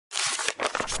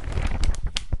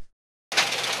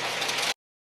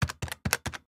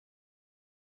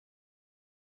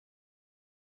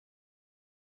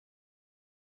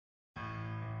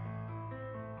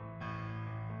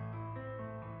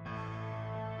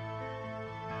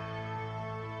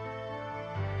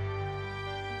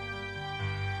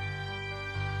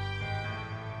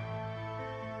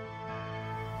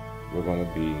we're going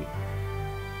to be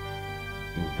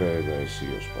in very, very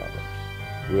serious problems.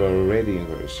 We are already in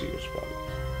very serious problems.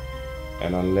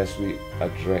 And unless we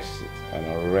address it and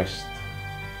arrest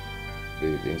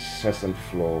the incessant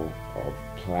flow of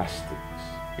plastics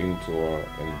into our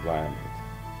environment,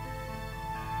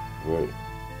 we're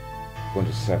going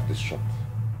to self-destruct.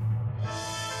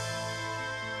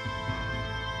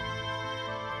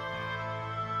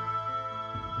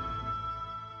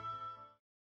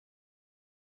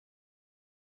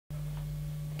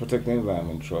 Protect the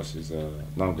Environment Trust is a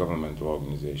non-governmental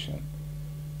organization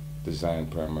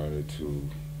designed primarily to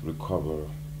recover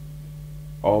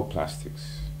all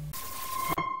plastics.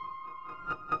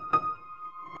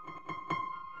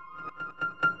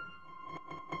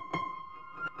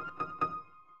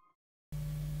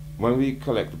 When we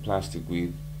collect the plastic,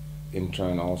 we in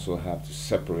turn also have to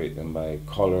separate them by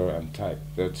color and type.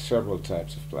 There are several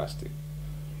types of plastic.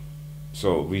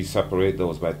 So we separate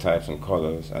those by types and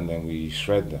colors, and then we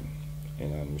shred them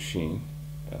in a machine,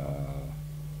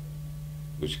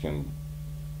 which can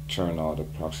churn out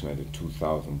approximately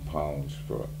 2,000 pounds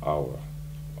per hour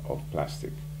of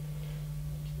plastic.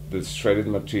 The shredded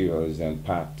material is then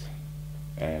packed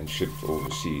and shipped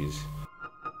overseas.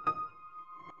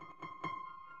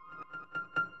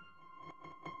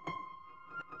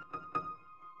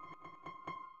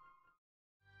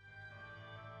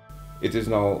 It is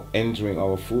now entering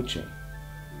our food chain.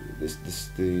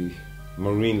 The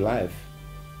marine life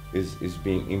is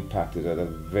being impacted at a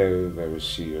very, very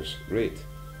serious rate.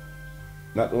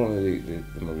 Not only the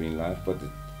marine life, but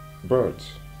the birds.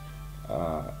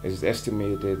 It's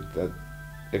estimated that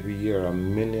every year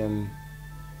 1 million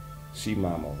sea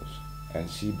mammals and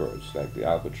seabirds, like the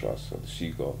albatross or the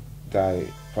seagull, die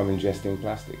from ingesting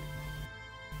plastic.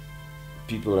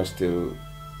 People are still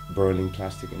burning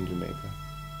plastic in Jamaica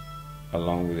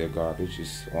along with their garbage.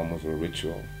 It's almost a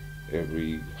ritual.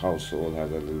 Every household has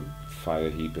a little fire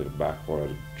heap at the back or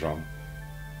a drum.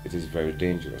 It is very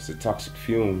dangerous. The toxic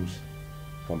fumes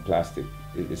from plastic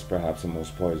is perhaps the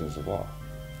most poisonous of all.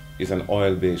 It's an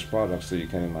oil-based product, so you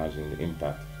can imagine the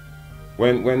impact.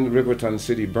 When Riverton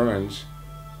City burns,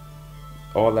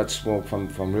 all that smoke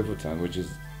from Riverton, which is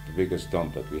the biggest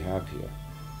dump that we have here,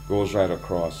 goes right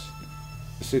across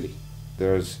the city.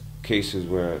 There's cases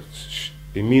where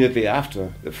immediately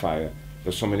after the fire,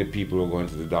 there's so many people who are going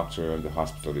to the doctor and the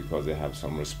hospital because they have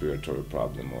some respiratory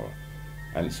problem,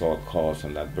 and it's all caused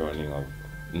from that burning of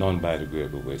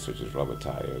non-biodegradable waste such as rubber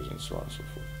tires and so on and so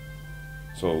forth.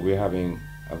 So we're having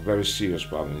a very serious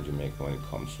problem in Jamaica when it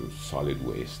comes to solid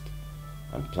waste,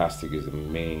 and plastic is the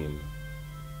main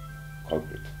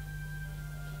culprit.